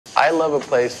I love a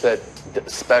place that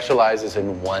specializes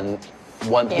in one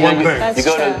thing. You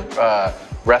go to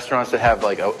restaurants that have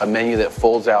like a menu that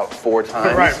folds out 4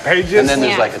 times. Right, pages. And then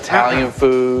there's like Italian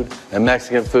food and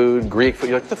Mexican food, Greek food.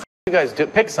 You're like, the f you guys do?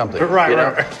 Pick something. Right, you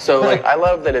know? right. So like, I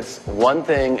love that it's one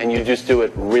thing and you just do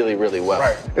it really, really well.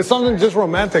 Right. It's something just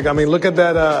romantic. I mean, look at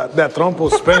that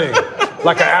trompo spinning.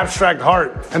 Like an abstract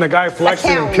heart, and a guy flexing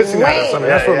and kissing at us. I mean,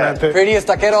 that's romantic. Prettiest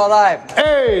taquero alive.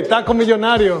 Hey, taco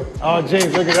millonario. Oh,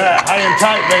 James, look at that. High and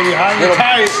tight, baby. High and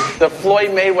tight. The Floyd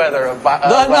Mayweather of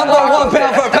the number 1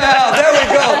 pound for pound. There we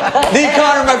go. The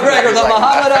Conor McGregor, the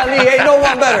Muhammad Ali. Ain't no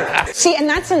one better. See, and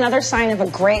that's another sign of a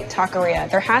great taqueria.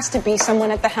 There has to be someone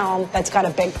at the helm that's got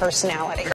a big personality.